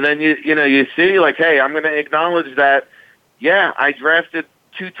 And then you see like, hey, I'm going to acknowledge that, yeah, I drafted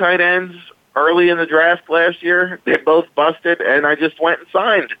 2 tight ends early in the draft last year. They both busted, and I just went and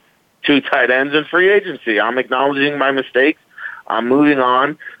signed 2 tight ends in free agency. I'm acknowledging my mistakes. I'm moving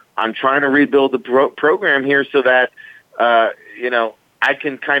on. I'm trying to rebuild the program here so that, I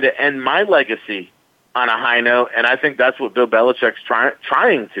can kind of end my legacy on a high note, and I think that's what Bill Belichick's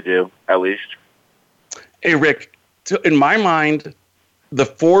trying to do, at least. Hey, Rick, in my mind, the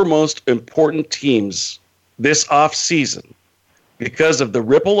 4 most important teams this offseason, because of the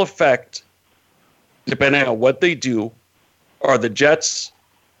ripple effect, depending on what they do, are the Jets,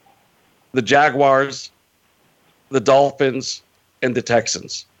 the Jaguars, the Dolphins, and the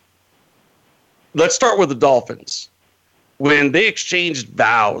Texans. Let's start with the Dolphins. When they exchanged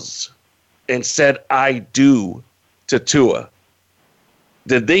vows and said, I do to Tua,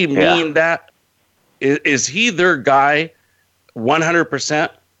 did they mean that? Is he their guy 100%?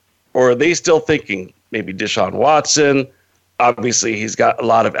 Or are they still thinking maybe Deshaun Watson? Obviously, he's got a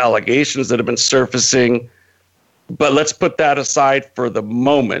lot of allegations that have been surfacing. But let's put that aside for the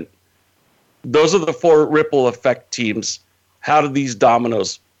moment. Those are the 4 ripple effect teams. How do these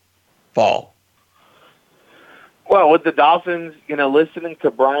dominoes fall? Well, with the Dolphins, listening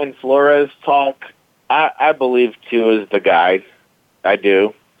to Brian Flores talk, I believe Tua is the guy. I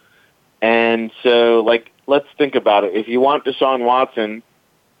do. And so, let's think about it. If you want Deshaun Watson,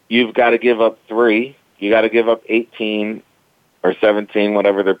 you've got to give up 3. You got to give up 18 or 17,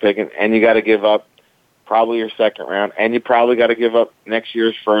 whatever they're picking, and you got to give up probably your second round, and you probably got to give up next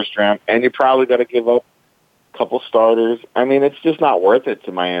year's first round, and you probably got to give up a couple starters. I mean, it's just not worth it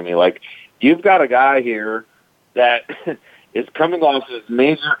to Miami. You've got a guy here that is coming off his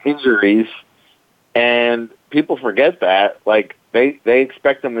major injuries, and people forget that. They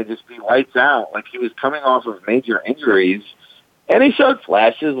expect him to just be lights out. He was coming off of major injuries, and he showed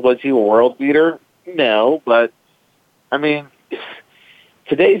flashes. Was he a world beater? No, but, I mean,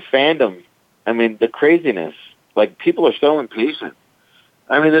 today's fandom, the craziness, people are so impatient.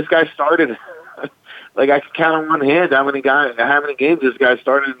 This guy started, I can count on one hand how many games this guy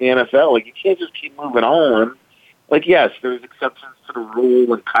started in the NFL. You can't just keep moving on. Yes, there's exceptions to the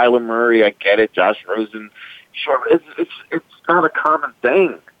rule, and Kyler Murray, I get it, Josh Rosen, sure, it's not a common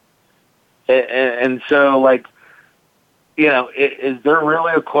thing. And so, is there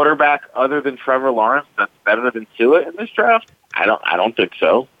really a quarterback other than Trevor Lawrence that's better than Tua in this draft? I don't think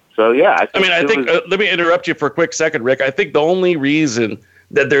so. So, yeah. I think let me interrupt you for a quick second, Rick. I think the only reason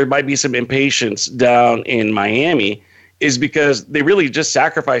that there might be some impatience down in Miami is because they really just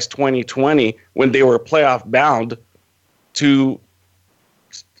sacrificed 2020 when they were playoff bound to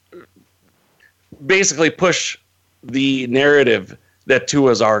basically push the narrative that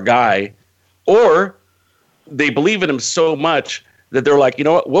Tua's our guy, or they believe in him so much that they're like, you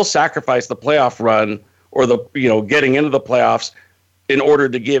know what, we'll sacrifice the playoff run or the getting into the playoffs in order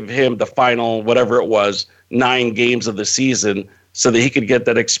to give him the final, whatever it was, 9 games of the season so that he could get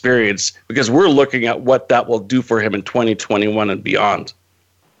that experience, because we're looking at what that will do for him in 2021 and beyond.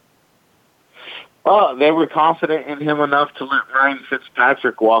 Well, they were confident in him enough to let Ryan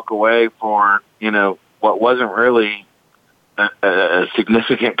Fitzpatrick walk away for, what wasn't really a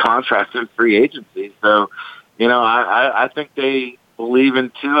significant contract in free agency. So, I think they believe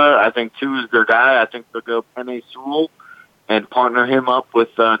in Tua. I think Tua is their guy. I think they'll go Penei Sewell and partner him up with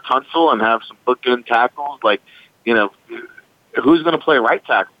Tunsil and have some bookend tackles. Who's going to play right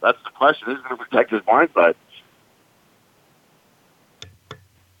tackle? That's the question. Who's going to protect his blind side?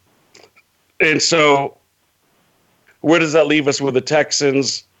 And so, where does that leave us with the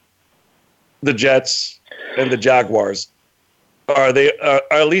Texans, the Jets, and the Jaguars? Are they,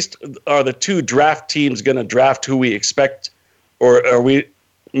 at least, are the 2 draft teams going to draft who we expect, or are we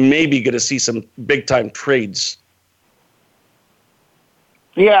maybe going to see some big-time trades?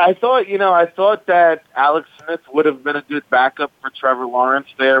 Yeah, I thought that Alex Smith would have been a good backup for Trevor Lawrence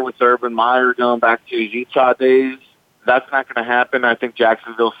there with Urban Meyer going back to his Utah days. That's not going to happen. I think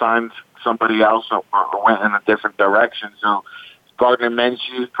Jacksonville signed somebody else or went in a different direction. So Gardner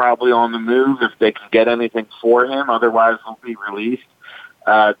Minshew's probably on the move if they can get anything for him. Otherwise, he'll be released.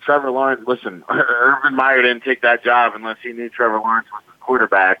 Trevor Lawrence, listen, Urban Meyer didn't take that job unless he knew Trevor Lawrence was his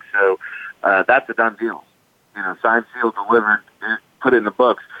quarterback. So that's a done deal. Signed, sealed, delivered, put it in the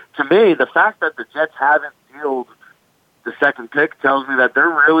books. To me, the fact that the Jets haven't sealed the second pick tells me that they're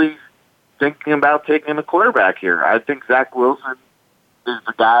really thinking about taking a quarterback here. I think Zach Wilson is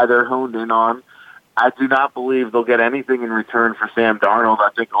the guy they're honed in on. I do not believe they'll get anything in return for Sam Darnold. I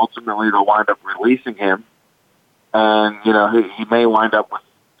think ultimately they'll wind up releasing him. And, he may wind up with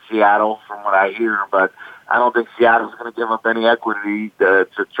Seattle from what I hear. But I don't think Seattle's going to give up any equity to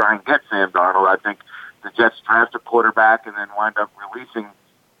try and get Sam Darnold. I think the Jets draft a quarterback and then wind up releasing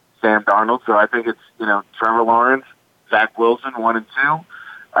Sam Darnold. So I think it's, Trevor Lawrence, Zach Wilson, 1 and 2.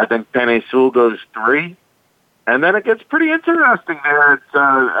 I think Penei Sewell goes 3. And then it gets pretty interesting there. It's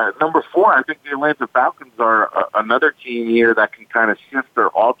number 4. I think the Atlanta Falcons are another team here that can kind of shift or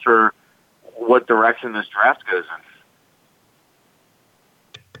alter what direction this draft goes in.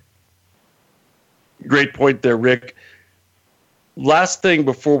 Great point there, Rick. Last thing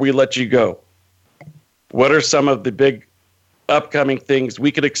before we let you go. What are some of the big upcoming things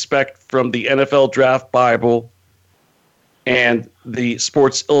we could expect from the NFL Draft Bible and the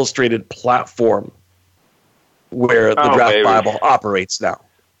Sports Illustrated platform where the Draft Bible operates now?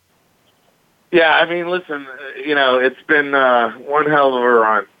 Yeah, I mean, listen, it's been one hell of a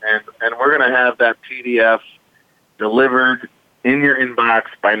run, and we're going to have that PDF delivered in your inbox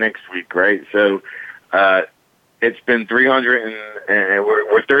by next week, right? So it's been 300 and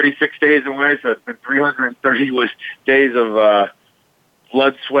we're 36 days away, so it's been 330 days of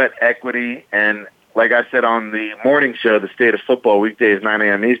blood, sweat, equity, and like I said on the morning show, The State of Football, weekdays 9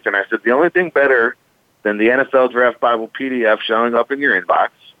 a.m. Eastern, I said the only thing better than the NFL Draft Bible PDF showing up in your inbox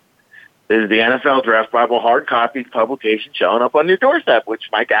is the NFL Draft Bible hard copy publication showing up on your doorstep, which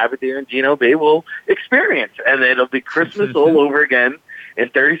Mike Abadir and Gino B will experience. And it'll be Christmas all over again in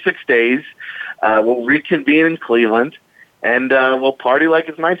 36 days. We'll reconvene in Cleveland, and we'll party like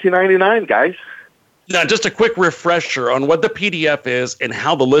it's 1999, guys. Now, just a quick refresher on what the PDF is and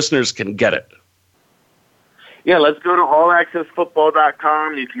how the listeners can get it. Yeah, let's go to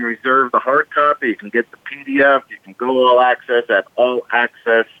allaccessfootball.com. You can reserve the hard copy. You can get the PDF. You can go all access at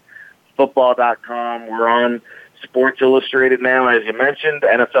allaccessfootball.com. We're on Sports Illustrated now, as you mentioned,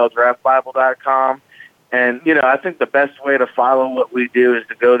 NFLDraftBible.com. And, I think the best way to follow what we do is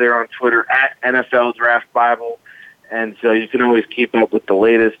to go there on Twitter at NFL Draft Bible. And so you can always keep up with the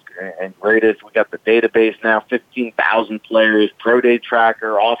latest and greatest. We got the database now, 15,000 players, pro day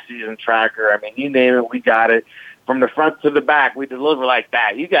tracker, off-season tracker. I mean, you name it, we got it. From the front to the back, we deliver like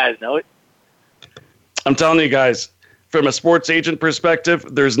that. You guys know it. I'm telling you guys, from a sports agent perspective,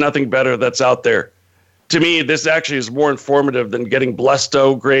 there's nothing better that's out there. To me, this actually is more informative than getting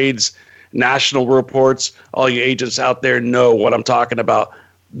Blesto grades, national reports. All you agents out there know what I'm talking about.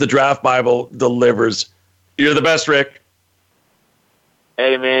 The Draft Bible delivers. You're the best, Rick.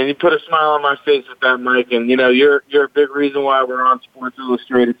 Hey, man, you put a smile on my face with that, Mike, and, you're a big reason why we're on Sports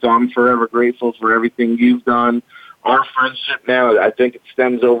Illustrated, so I'm forever grateful for everything you've done. Our friendship now, I think it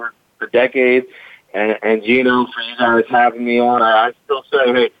stems over a decade, and Gino, for you guys having me on, I still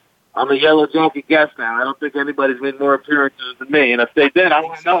say, hey, I'm a Yellow Jacket guest now. I don't think anybody's made more appearances than me, and if they did, I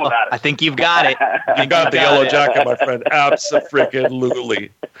want to know about it. I think you've got it. You got the Yellow Jacket, my friend.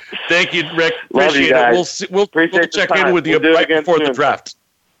 Abso-freaking-lutely. Thank you, Rick. Appreciate it. We'll check in with you right before the draft.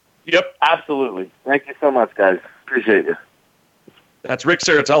 Yep. Absolutely. Thank you so much, guys. Appreciate you. That's Rick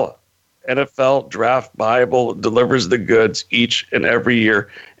Serritella. NFL Draft Bible delivers the goods each and every year.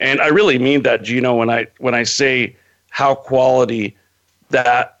 And I really mean that, Gino, when I say how quality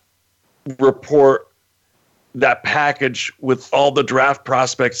that report, that package with all the draft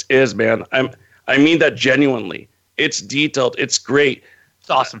prospects is, man. I mean that genuinely. It's detailed. It's great.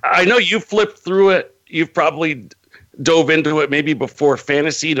 It's awesome. I know you flipped through it. You've probably dove into it maybe before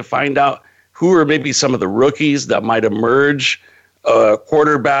fantasy to find out who are maybe some of the rookies that might emerge,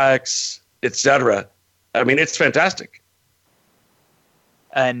 quarterbacks, etc. I mean, it's fantastic.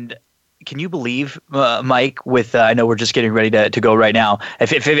 And can you believe, Mike, with I know we're just getting ready to go right now.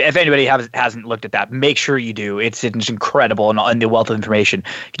 If anybody hasn't looked at that, make sure you do. It's incredible and the wealth of information.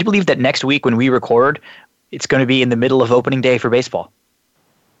 Can you believe that next week when we record, it's going to be in the middle of opening day for baseball?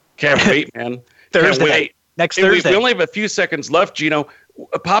 Can't wait, man. Thursday. Can't wait. Next Thursday. We only have a few seconds left, Gino.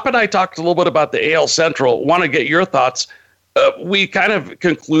 Pop and I talked a little bit about the AL Central. Want to get your thoughts. We kind of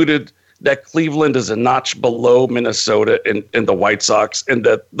concluded that Cleveland is a notch below Minnesota and the White Sox, and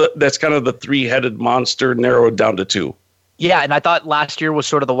that's kind of the three-headed monster narrowed down to two. Yeah, and I thought last year was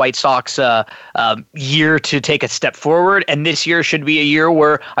sort of the White Sox year to take a step forward, and this year should be a year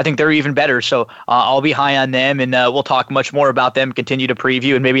where I think they're even better. So I'll be high on them, and we'll talk much more about them, continue to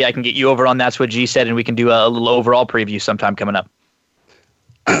preview, and maybe I can get you over on That's What G Said, and we can do a little overall preview sometime coming up.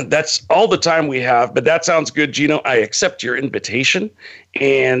 That's all the time we have, but that sounds good, Gino. I accept your invitation,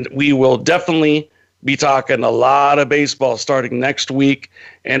 and we will definitely be talking a lot of baseball starting next week.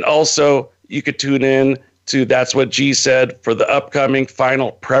 And also, you could tune in to That's What G Said for the upcoming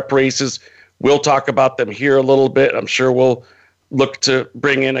final prep races. We'll talk about them here a little bit. I'm sure we'll look to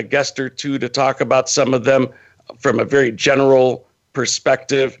bring in a guest or two to talk about some of them from a very general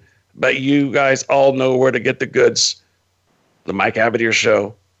perspective. but you guys all know where to get the goods. The Mike Abadir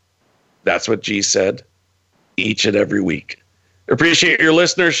Show. That's what G said each and every week. Appreciate your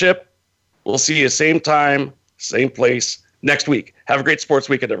listenership. We'll see you same time, same place next week. Have a great sports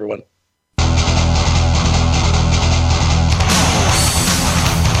weekend, everyone.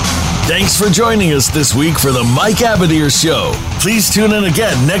 Thanks for joining us this week for the Mike Abadir Show. Please tune in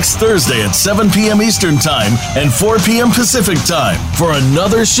again next Thursday at 7 p.m. Eastern Time and 4 p.m. Pacific Time for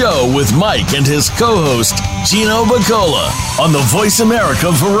another show with Mike and his co-host, Gino Bacola, on the Voice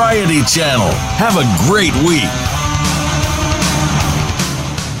America Variety Channel. Have a great week.